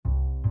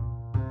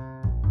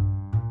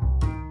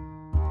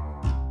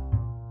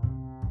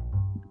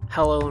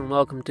Hello and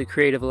welcome to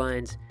Creative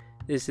Lines.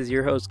 This is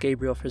your host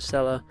Gabriel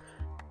Frisella.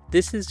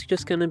 This is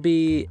just going to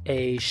be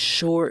a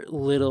short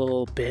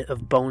little bit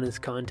of bonus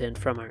content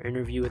from our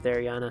interview with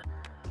Ariana.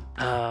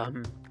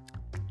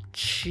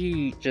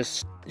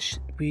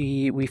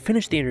 We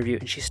finished the interview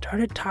and she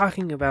started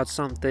talking about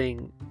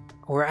something,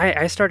 or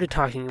I started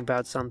talking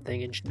about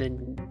something, and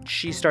then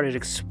she started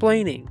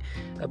explaining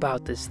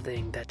about this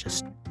thing that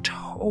just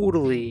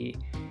totally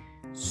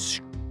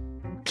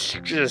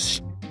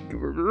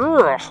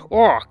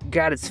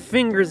got its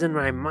fingers in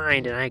my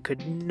mind, and I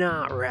could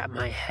not wrap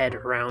my head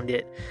around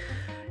it.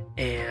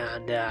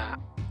 And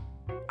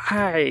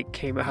I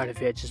came out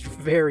of it just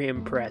very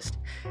impressed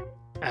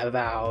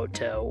about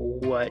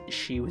what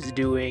she was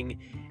doing,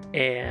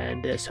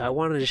 and so I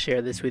wanted to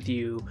share this with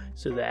you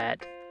so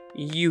that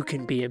you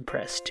can be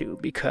impressed too,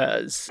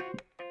 because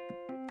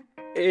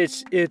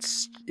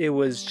it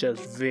was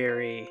just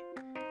very,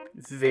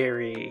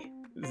 very,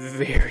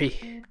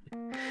 very,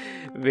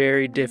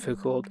 very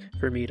difficult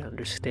for me to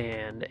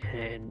understand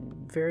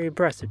and very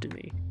impressive to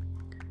me.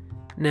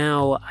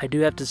 Now, I do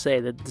have to say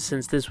that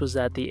since this was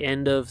at the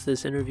end of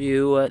this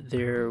interview,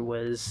 there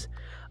was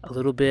a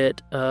little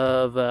bit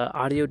of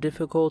audio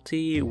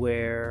difficulty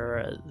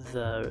where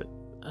the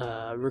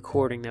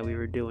recording that we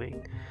were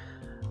doing,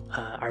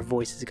 our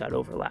voices got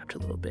overlapped a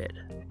little bit.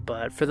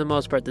 But for the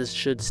most part, this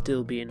should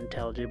still be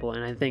intelligible,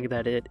 and I think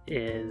that it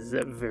is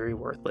very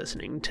worth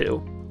listening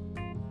to.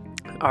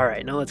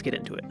 Alright, now let's get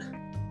into it.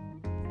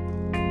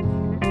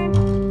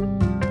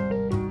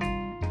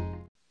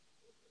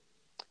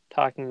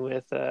 Talking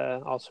with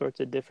all sorts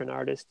of different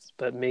artists,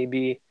 but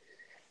maybe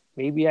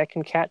I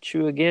can catch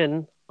you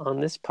again on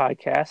this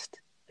podcast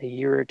a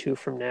year or two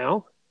from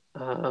now.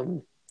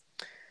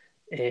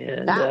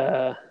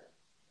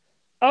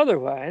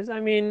 Otherwise, I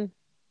mean,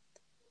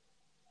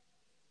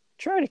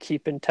 try to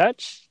keep in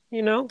touch,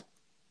 you know?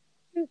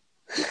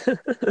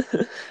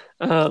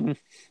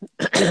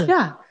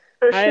 Yeah,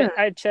 for sure.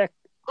 I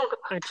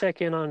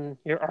check in on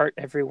your art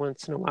every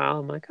once in a while.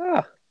 I'm like,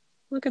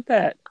 look at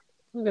that.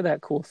 Look at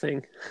that cool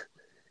thing.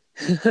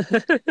 More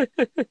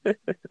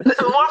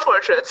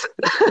portraits.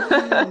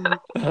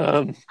 I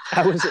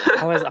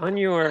was on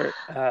your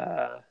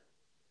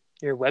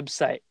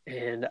website,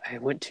 and I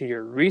went to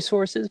your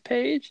resources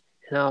page,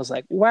 and I was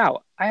like,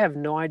 wow, I have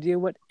no idea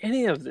what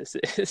any of this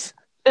is.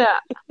 Yeah.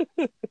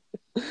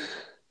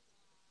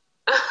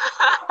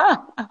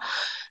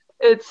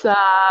 It's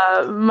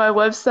my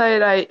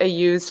website I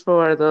use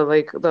for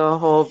the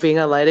whole being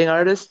a lighting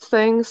artist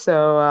thing.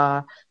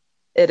 So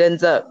it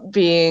ends up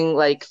being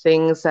like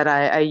things that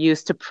I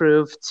use to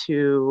prove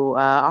to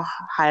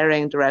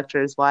hiring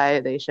directors why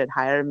they should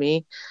hire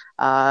me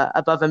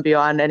above and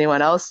beyond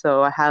anyone else.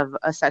 So I have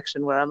a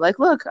section where I'm like,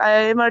 look,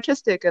 I'm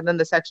artistic, and then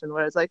the section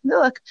where it's like,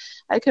 no, look,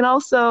 I can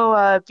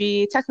also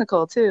be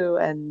technical too.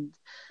 And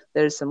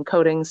there's some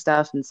coding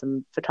stuff and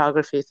some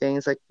photography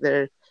things. Like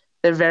they're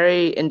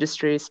very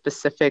industry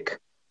specific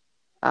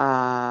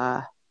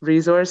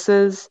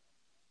resources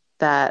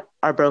that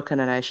are broken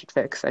and I should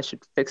fix. I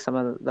should fix some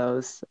of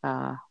those,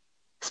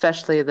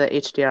 especially the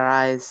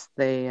HDRIs.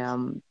 They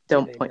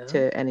don't point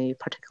to any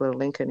particular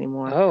link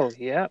anymore. Oh,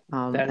 yeah,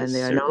 that and is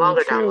they are no certainly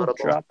longer true.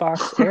 downloadable.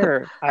 Dropbox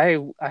error.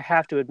 I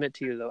have to admit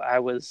to you, though, I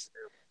was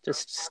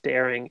just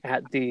staring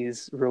at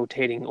these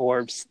rotating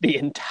orbs the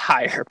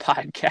entire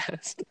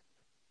podcast.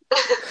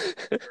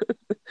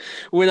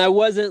 When I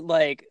wasn't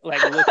like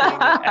looking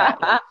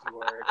at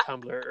your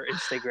Tumblr or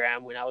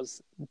Instagram,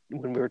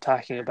 when we were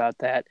talking about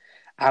that,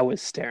 I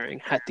was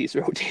staring at these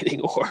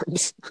rotating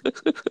orbs.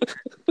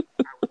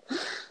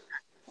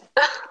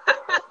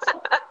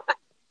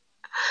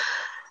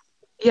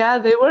 Yeah,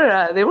 they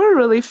were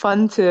really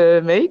fun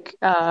to make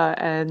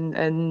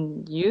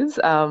and use.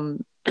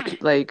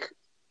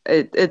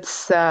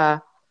 It's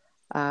I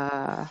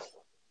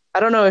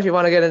don't know if you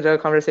want to get into a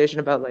conversation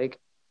about like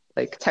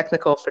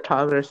technical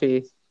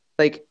photography.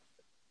 Like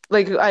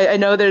I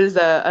know there's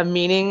a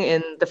meaning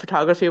in the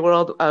photography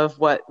world of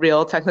what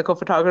real technical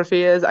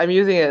photography is. I'm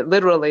using it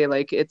literally.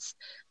 Like it's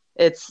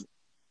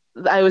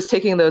I was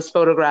taking those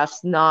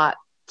photographs not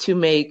to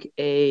make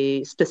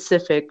a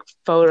specific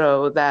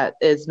photo that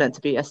is meant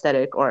to be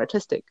aesthetic or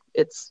artistic.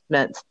 It's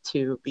meant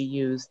to be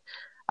used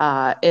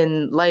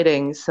in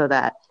lighting so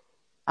that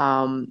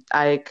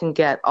I can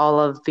get all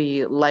of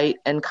the light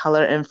and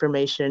color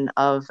information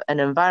of an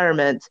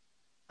environment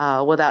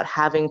without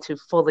having to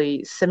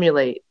fully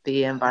simulate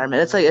the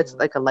environment. It's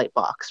like a light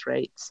box,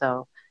 right?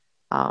 So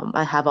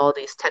I have all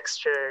these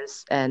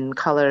textures and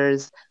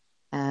colors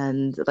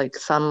and like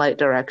sunlight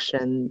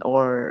direction,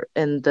 or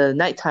in the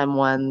nighttime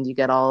one, you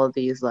get all of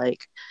these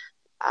like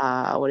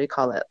what do you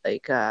call it?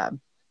 Like the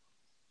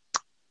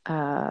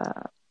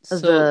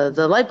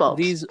light bulbs.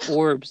 These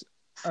orbs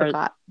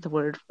Forgot the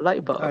word for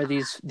light bulb. Are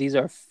these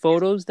are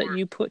photos that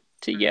you put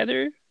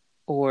together,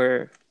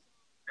 or?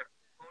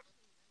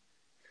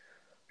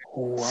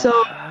 What?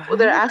 So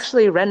they're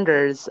actually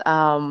renders.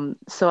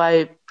 So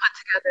I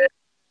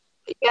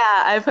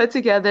put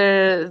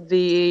together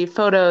the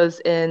photos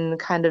in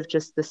kind of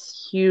just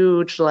this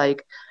huge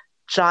like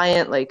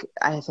giant, like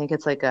I think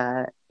it's like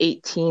a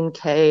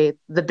 18K.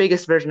 The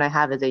biggest version I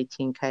have is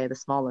 18K. The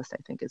smallest I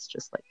think is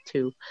just like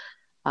two.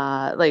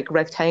 Like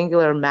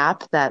rectangular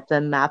map that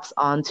then maps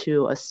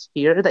onto a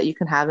sphere that you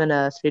can have in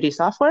a 3D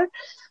software.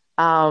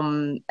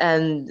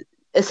 And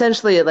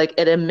essentially, like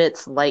it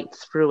emits light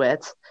through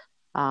it.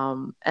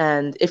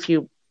 And if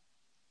you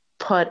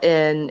put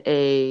in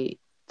a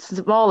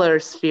smaller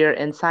sphere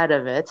inside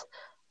of it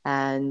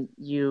and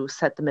you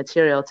set the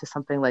material to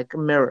something like a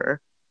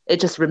mirror, it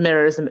just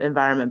mirrors the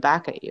environment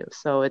back at you.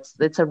 So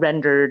it's a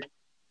rendered,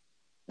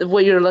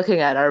 what you're looking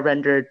at are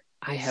rendered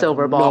I have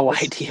silver no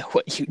balls. idea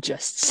what you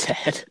just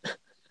said.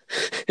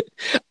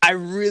 I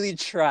really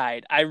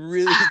tried. I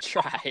really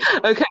tried.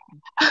 Okay.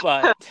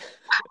 But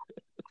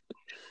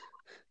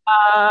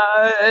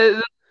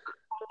Uh,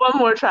 one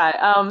more try.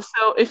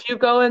 So if you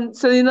go in,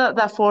 so you know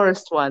that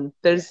forest one,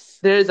 yes.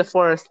 there is a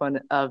forest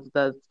one of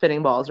the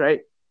spinning balls,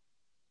 right?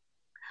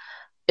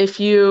 If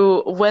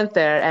you went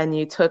there and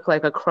you took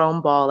like a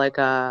chrome ball, like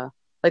a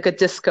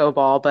disco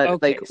ball,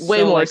 but like Okay, way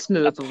so more like a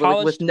smooth, like with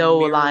polished no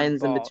mirrored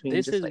lines in ball. between,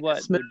 This just is like a what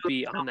smooth. would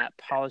be on that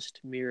polished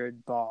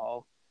mirrored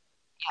ball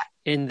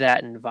in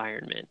that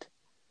environment.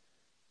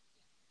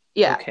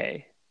 Yeah,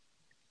 Okay.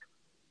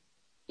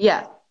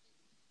 yeah,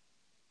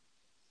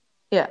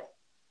 yeah.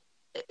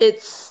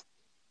 It's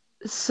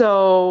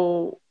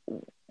so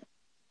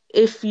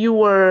if you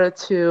were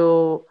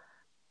to,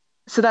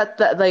 so that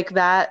like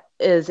that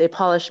is a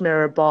polished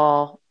mirror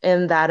ball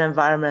in that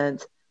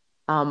environment.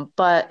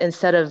 But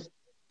instead of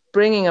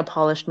bringing a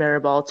polished mirror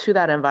ball to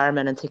that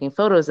environment and taking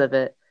photos of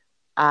it,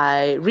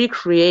 I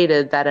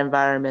recreated that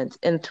environment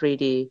in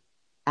 3D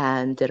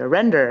and did a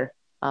render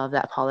of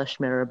that polished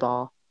mirror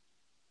ball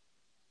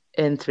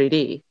in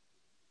 3D.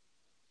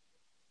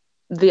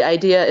 The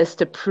idea is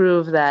to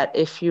prove that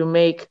if you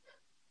make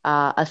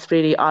a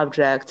 3D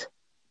object,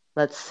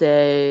 let's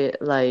say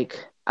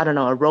like, I don't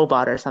know, a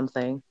robot or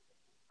something,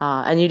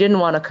 and you didn't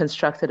want to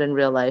construct it in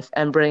real life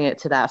and bring it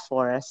to that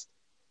forest,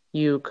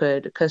 you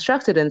could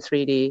construct it in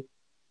 3D.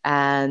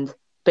 And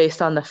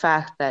based on the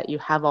fact that you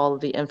have all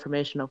of the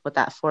information of what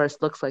that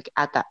forest looks like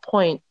at that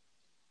point,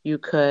 you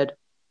could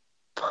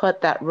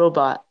put that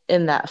robot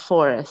in that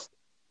forest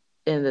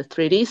in the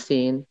 3D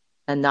scene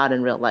and not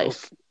in real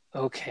life.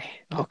 Okay.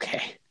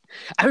 Okay.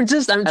 I'm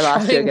I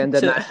lost you trying again,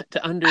 didn't I?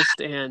 to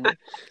understand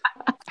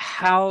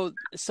how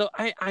so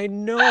I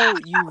know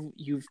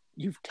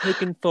you've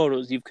taken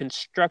photos, you've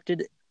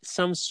constructed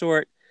some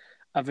sort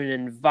of an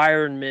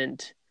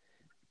environment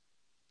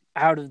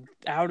out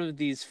of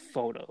these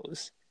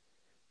photos.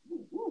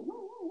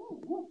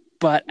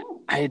 But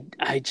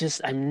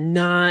I'm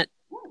not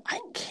I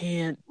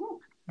can't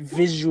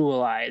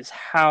visualize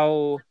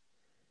how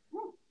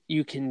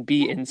you can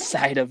be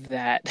inside of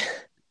that.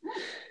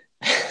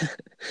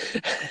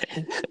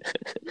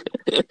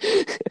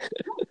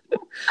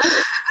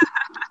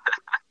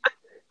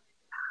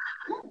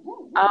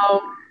 Um,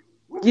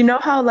 you know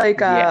how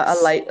like a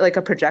Yes. light, like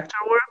a projector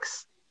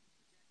works?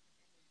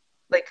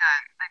 Like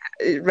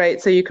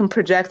right, so you can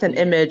project an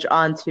Yeah. image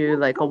onto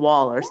like a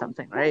wall or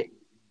something, right?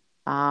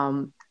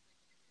 Um,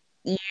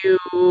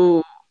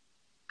 you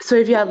so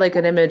if you had like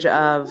an image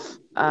of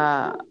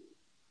a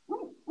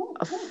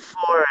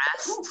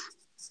forest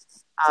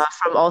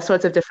from all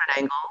sorts of different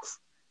angles,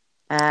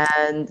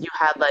 and you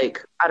had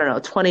like, I don't know,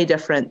 20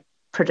 different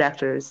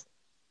projectors,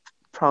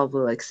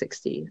 probably like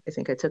 60. I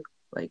think I took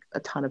like a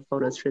ton of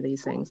photos for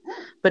these things.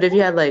 But if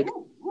you had like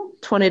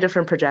 20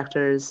 different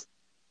projectors,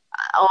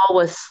 all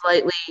with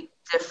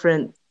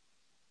different,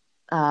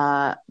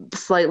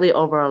 slightly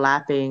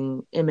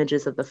overlapping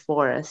images of the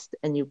forest,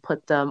 and you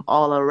put them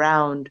all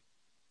around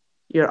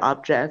your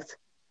object,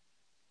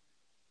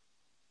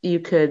 you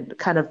could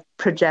kind of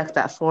project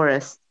that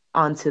forest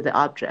onto the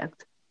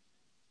object.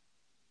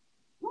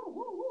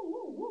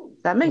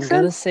 Does that make I'm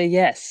gonna sense? say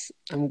yes.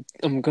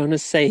 I'm gonna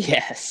say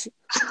yes.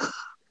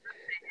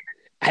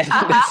 I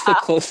think that's the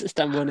closest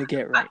I'm gonna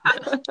get right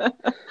now.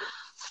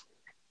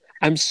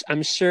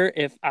 I'm sure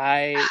if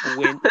I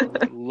went and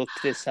like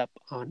looked this up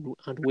on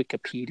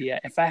Wikipedia,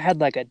 if I had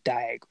like a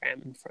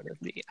diagram in front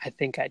of me, I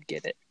think I'd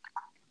get it.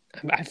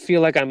 I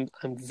feel like I'm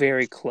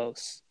very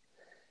close.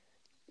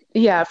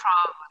 Yeah,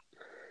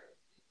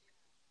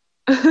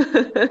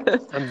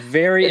 I'm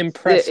very it's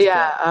impressed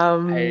yeah, though.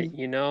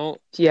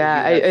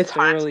 yeah, You have it's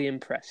hard. thoroughly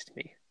impressed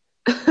me.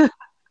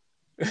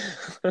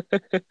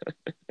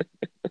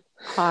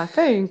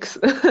 Thanks.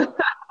 uh,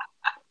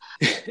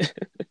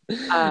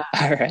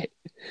 All right.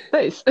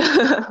 nice.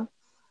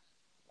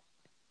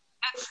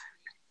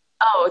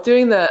 Oh,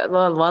 doing the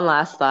one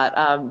last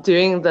thought.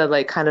 Doing the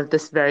like kind of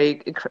this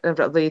very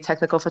incredibly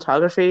technical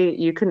photography,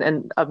 you can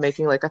end up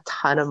making like a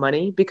ton of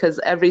money because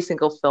every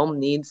single film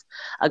needs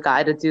a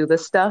guy to do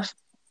this stuff.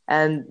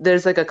 And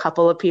there's like a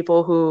couple of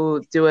people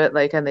who do it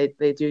like, and they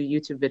do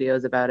YouTube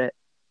videos about it.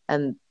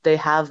 And they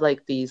have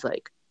like these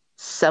like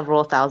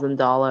several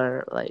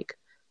 $1,000 like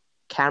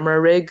camera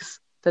rigs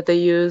that they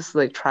use,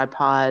 like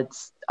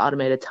tripods,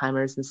 automated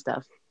timers and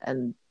stuff.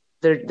 And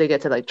they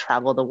get to like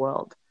travel the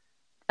world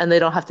and they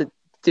don't have to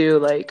do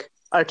like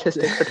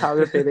artistic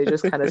photography. They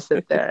just kind of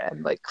sit there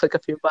and like click a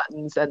few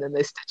buttons and then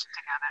they stitch it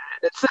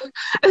together.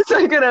 It's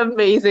like an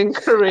amazing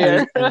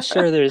career. I'm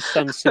sure there's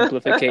some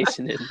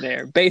simplification in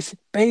there, based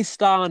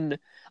on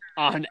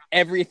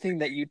everything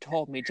that you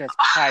told me just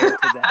prior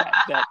to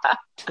that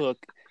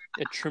took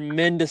a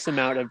tremendous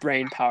amount of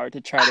brain power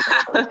to try to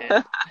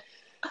comprehend.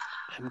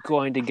 I'm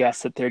going to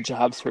guess that their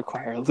jobs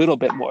require a little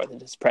bit more than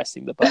just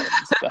pressing the buttons,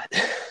 but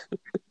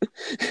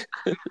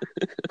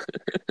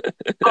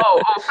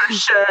oh, for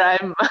sure.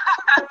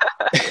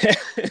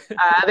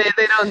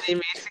 They don't need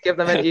me to give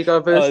them an ego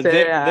booster.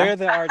 They're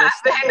the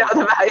artists. They know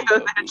the value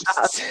of their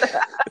jobs.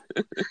 Yeah.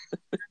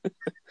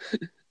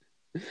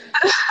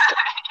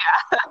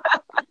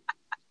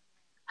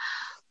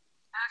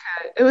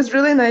 Okay. It was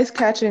really nice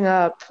catching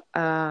up.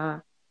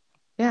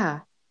 Yeah.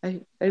 I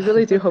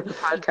really do hope the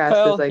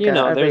podcast is like a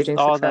there's raging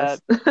all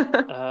success.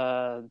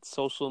 that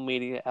social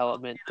media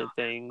element to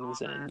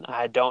things, and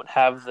I don't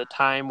have the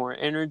time or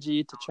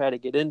energy to try to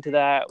get into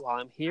that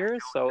while I'm here.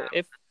 So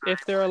if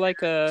there are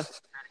like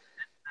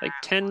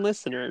 10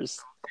 listeners,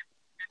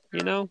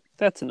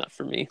 that's enough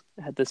for me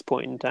at this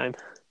point in time.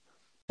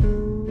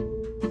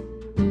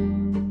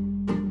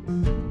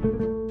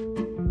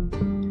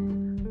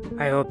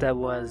 I hope that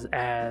was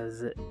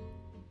as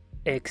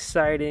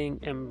exciting,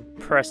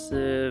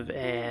 impressive,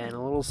 and a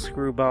little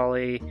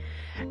screwball-y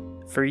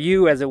for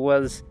you as it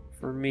was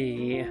for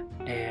me.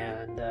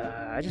 And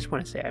I just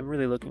want to say I'm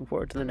really looking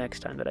forward to the next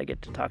time that I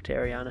get to talk to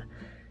Ariana.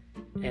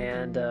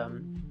 And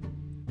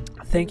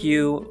thank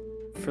you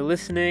for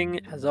listening.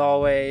 As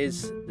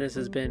always, this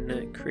has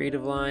been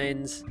Creative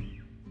Lines,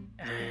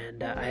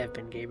 and I have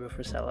been Gabriel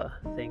Frisella.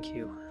 Thank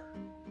you.